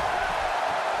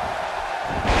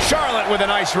 Charlotte with a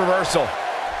nice reversal.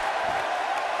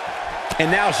 And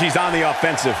now she's on the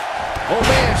offensive. Oh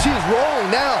man, she's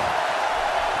rolling now.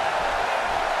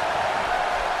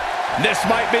 This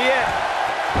might be it.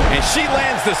 And she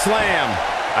lands the slam.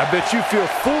 I bet you feel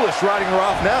foolish riding her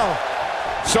off now.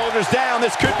 Shoulders down,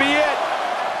 this could be it.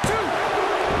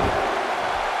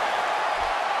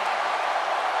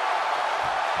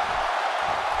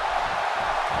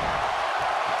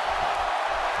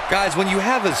 Guys, when you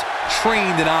have as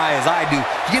trained an eye as I do,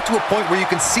 you get to a point where you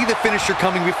can see the finisher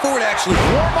coming before it actually...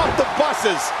 Warm up the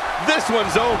buses. This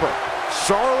one's over.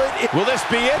 Charlotte... Will this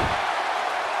be it?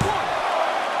 1,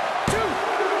 2,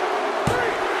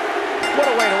 3. What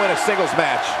a way to win a singles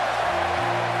match.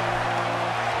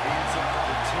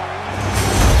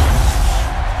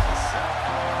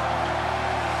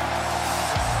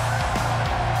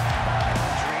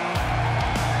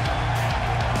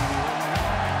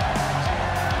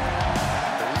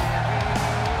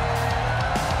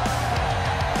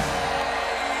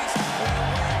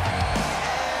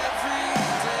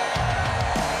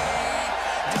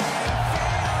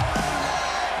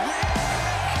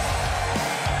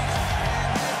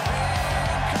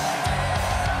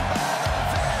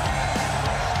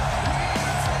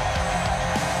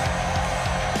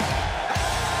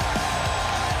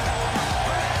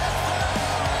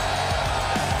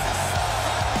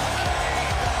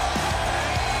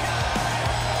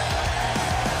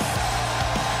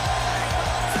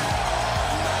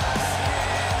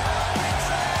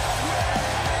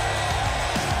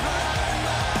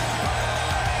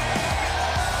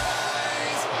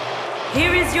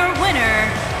 is your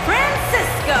winner,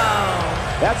 Francisco.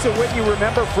 That's a win you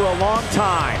remember for a long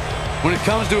time. When it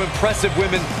comes to impressive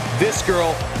women, this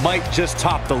girl might just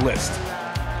top the list.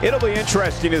 It'll be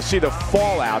interesting to see the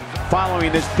fallout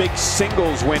following this big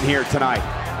singles win here tonight.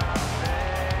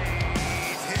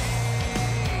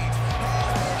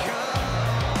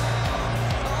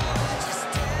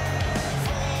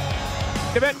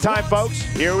 Event time, folks.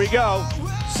 Here we go.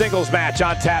 Singles match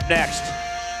on tap next.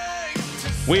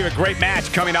 We have a great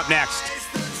match coming up next.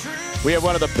 We have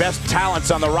one of the best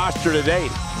talents on the roster to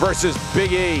date versus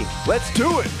Big E. Let's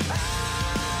do it.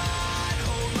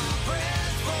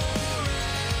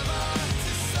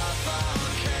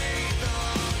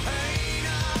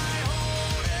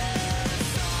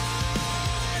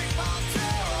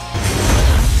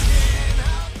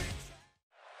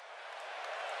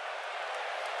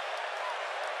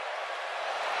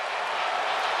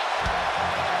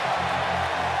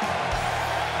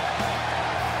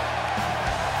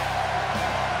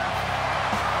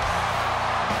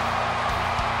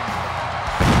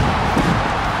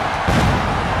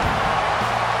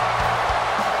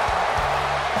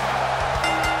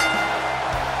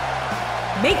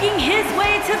 Making his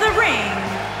way to the ring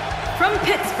from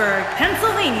Pittsburgh,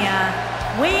 Pennsylvania,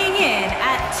 weighing in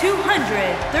at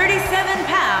 237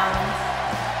 pounds,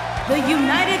 the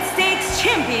United States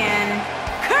Champion,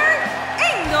 Kurt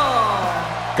Angle.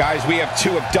 Guys, we have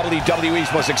two of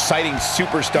WWE's most exciting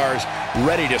superstars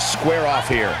ready to square off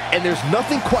here. And there's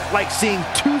nothing quite like seeing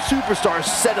two superstars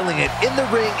settling it in the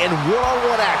ring in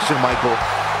one-on-one action, Michael.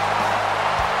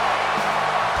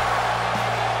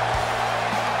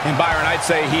 And Byron, I'd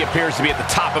say he appears to be at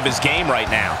the top of his game right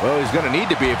now. Well, he's going to need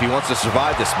to be if he wants to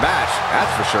survive this match,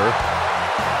 that's for sure.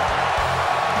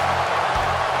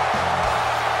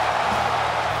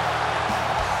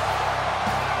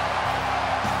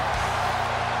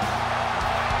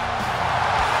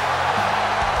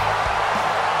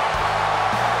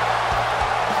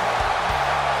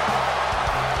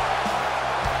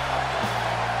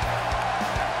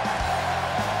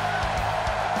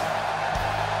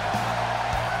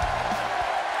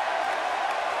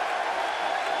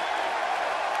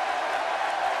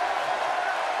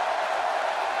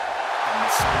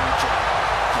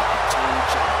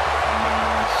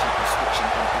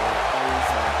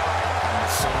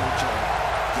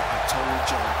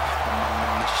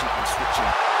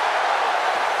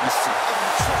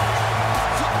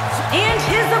 And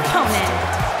his opponent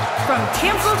from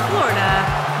Tampa, Florida,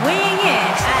 weighing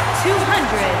in at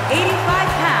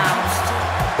 285 pounds,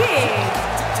 Big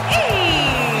E.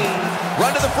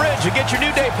 Run to the fridge and get your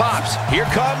New Day pops. Here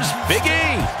comes Big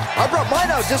E. I brought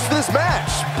mine out just for this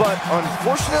match, but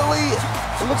unfortunately,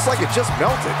 it looks like it just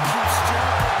melted.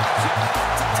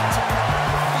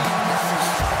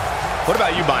 What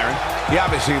about you, Byron? He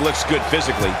obviously looks good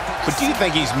physically, but do you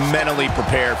think he's mentally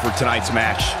prepared for tonight's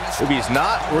match? If he's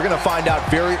not, we're going to find out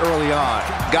very early on.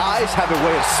 Guys have a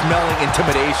way of smelling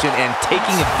intimidation and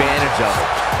taking advantage of it.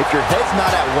 If your head's not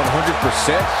at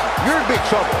 100%, you're in big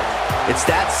trouble. It's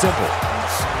that simple.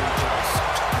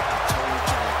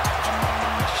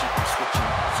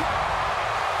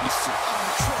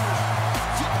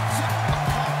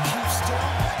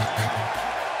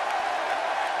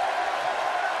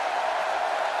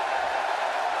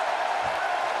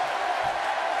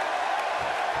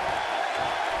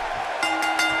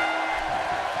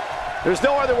 There's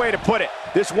no other way to put it.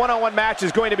 This one-on-one match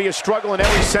is going to be a struggle in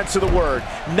every sense of the word.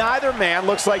 Neither man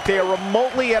looks like they are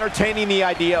remotely entertaining the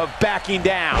idea of backing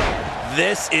down.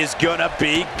 This is gonna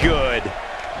be good.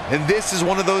 And this is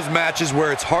one of those matches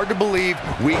where it's hard to believe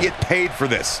we get paid for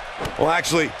this. Well,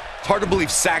 actually, it's hard to believe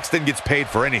Saxton gets paid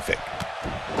for anything.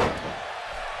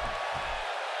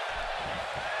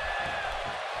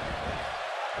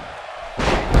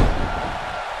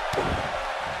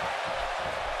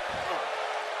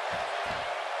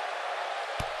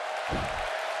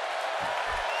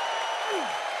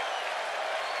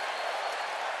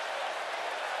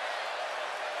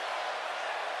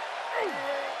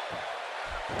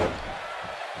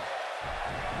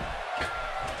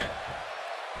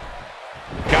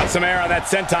 Got some air on that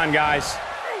senton, guys.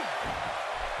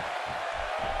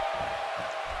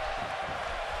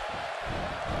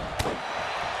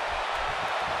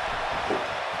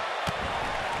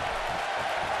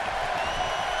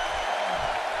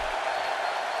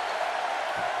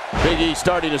 Big E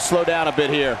starting to slow down a bit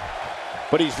here,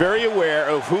 but he's very aware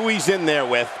of who he's in there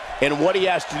with and what he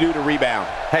has to do to rebound.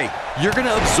 Hey, you're going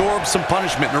to absorb some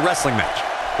punishment in a wrestling match.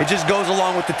 It just goes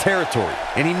along with the territory,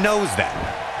 and he knows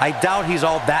that. I doubt he's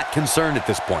all that concerned at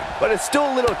this point. But it's still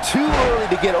a little too early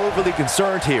to get overly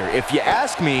concerned here. If you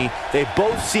ask me, they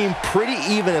both seem pretty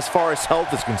even as far as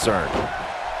health is concerned.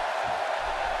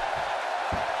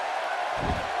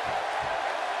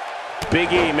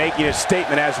 Big E making a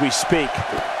statement as we speak.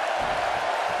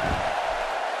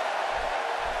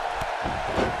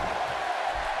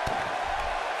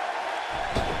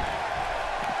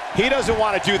 He doesn't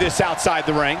want to do this outside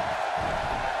the ring.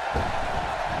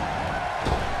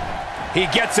 He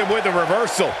gets him with a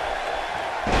reversal.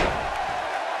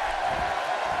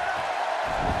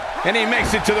 And he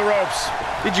makes it to the ropes.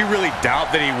 Did you really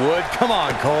doubt that he would? Come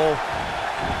on, Cole.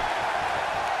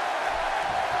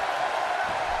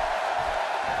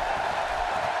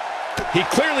 He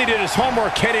clearly did his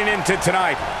homework heading into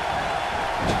tonight.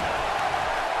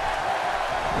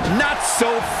 Not so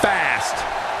fast.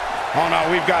 Oh no,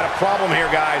 we've got a problem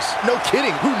here, guys. No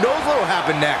kidding. Who knows what will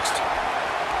happen next?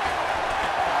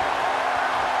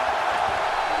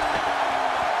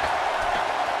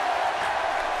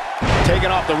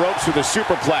 Taken off the ropes with a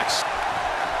superplex.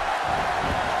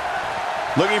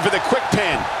 Looking for the quick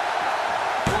pin.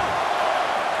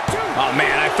 Oh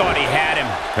man, I thought he had him.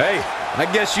 Hey, I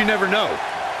guess you never know.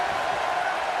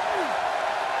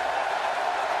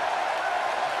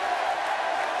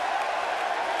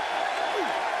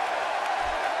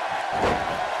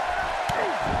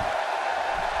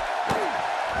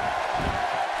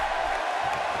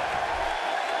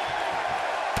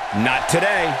 Not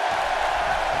today.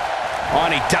 Oh,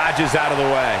 and he dodges out of the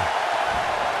way.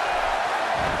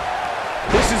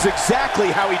 This is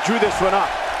exactly how he drew this one up.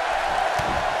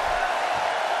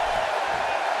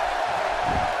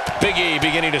 Big E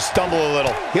beginning to stumble a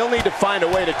little. He'll need to find a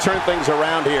way to turn things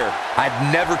around here.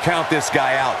 I'd never count this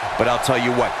guy out, but I'll tell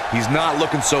you what, he's not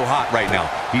looking so hot right now.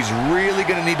 He's really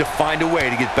going to need to find a way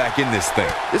to get back in this thing.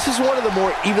 This is one of the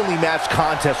more evenly matched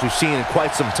contests we've seen in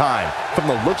quite some time. From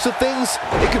the looks of things,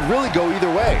 it could really go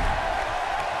either way.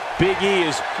 Big E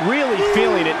is really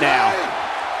feeling it now.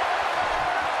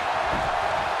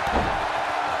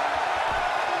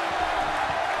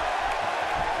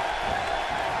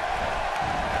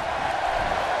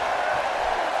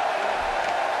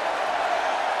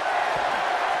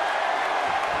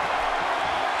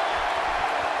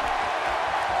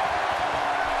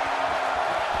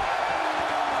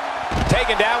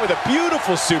 Taken down with a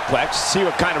beautiful suplex. See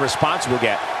what kind of response we'll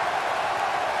get.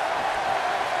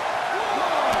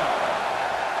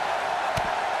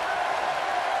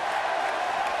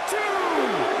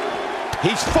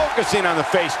 He's focusing on the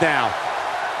face now.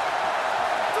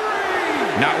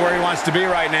 Not where he wants to be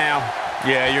right now.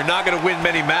 Yeah, you're not going to win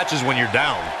many matches when you're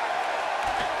down.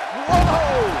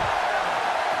 Whoa!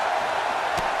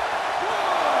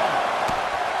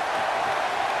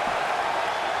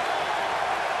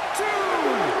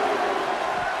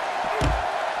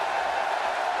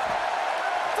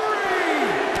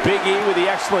 Big E with the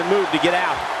excellent move to get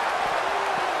out.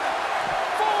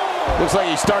 Looks like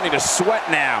he's starting to sweat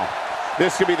now.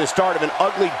 This could be the start of an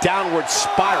ugly downward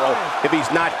spiral if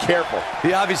he's not careful.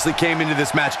 He obviously came into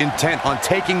this match intent on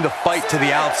taking the fight to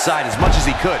the outside as much as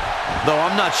he could, though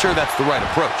I'm not sure that's the right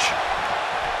approach.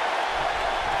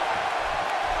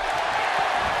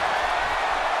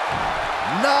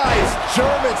 Nice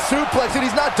German suplex, and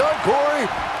he's not done, Corey.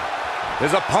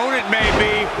 His opponent may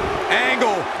be.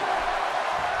 Angle.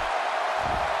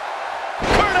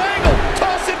 Kurt Angle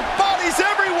tossing bodies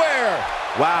everywhere.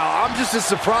 Wow, I'm just as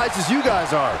surprised as you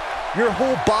guys are. Your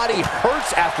whole body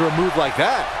hurts after a move like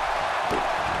that.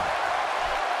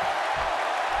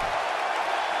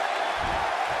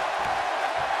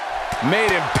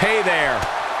 Made him pay there.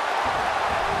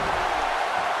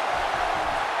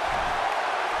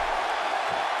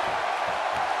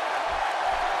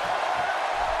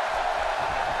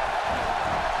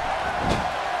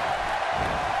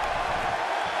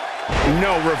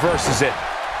 No, reverses it.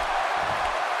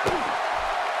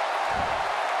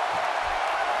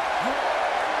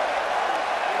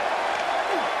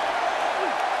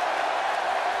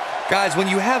 Guys, when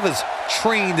you have as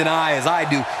trained an eye as I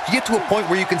do, you get to a point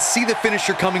where you can see the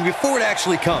finisher coming before it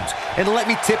actually comes. And let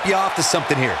me tip you off to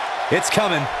something here. It's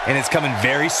coming, and it's coming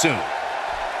very soon.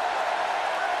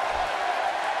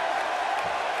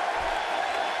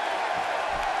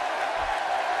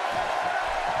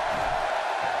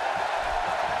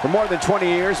 For more than 20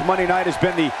 years, Monday night has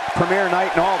been the premier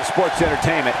night in all of sports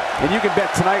entertainment. And you can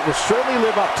bet tonight will surely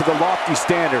live up to the lofty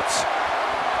standards.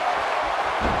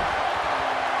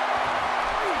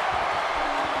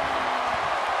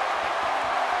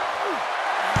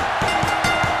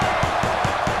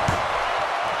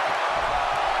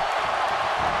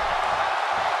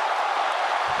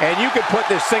 And you can put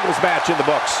this singles match in the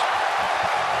books.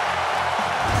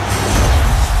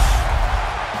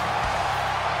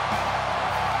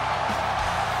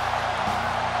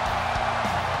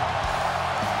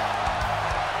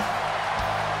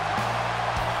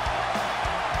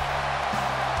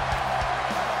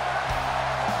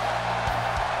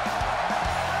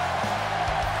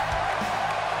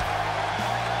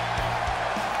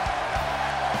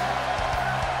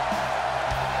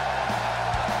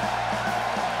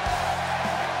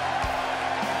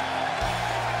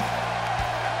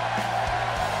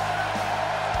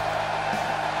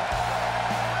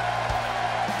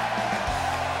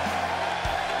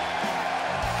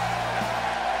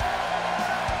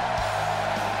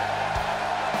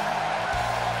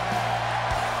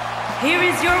 Here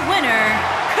is your winner,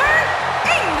 Kurt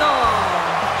Angle.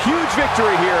 Huge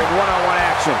victory here in one-on-one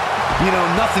action. You know,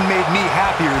 nothing made me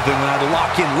happier than when I'd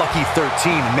lock in Lucky 13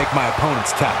 and make my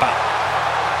opponents tap out.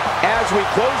 As we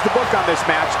close the book on this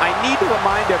match, I need to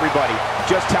remind everybody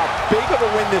just how big of a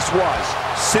win this was.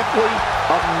 Simply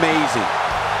amazing.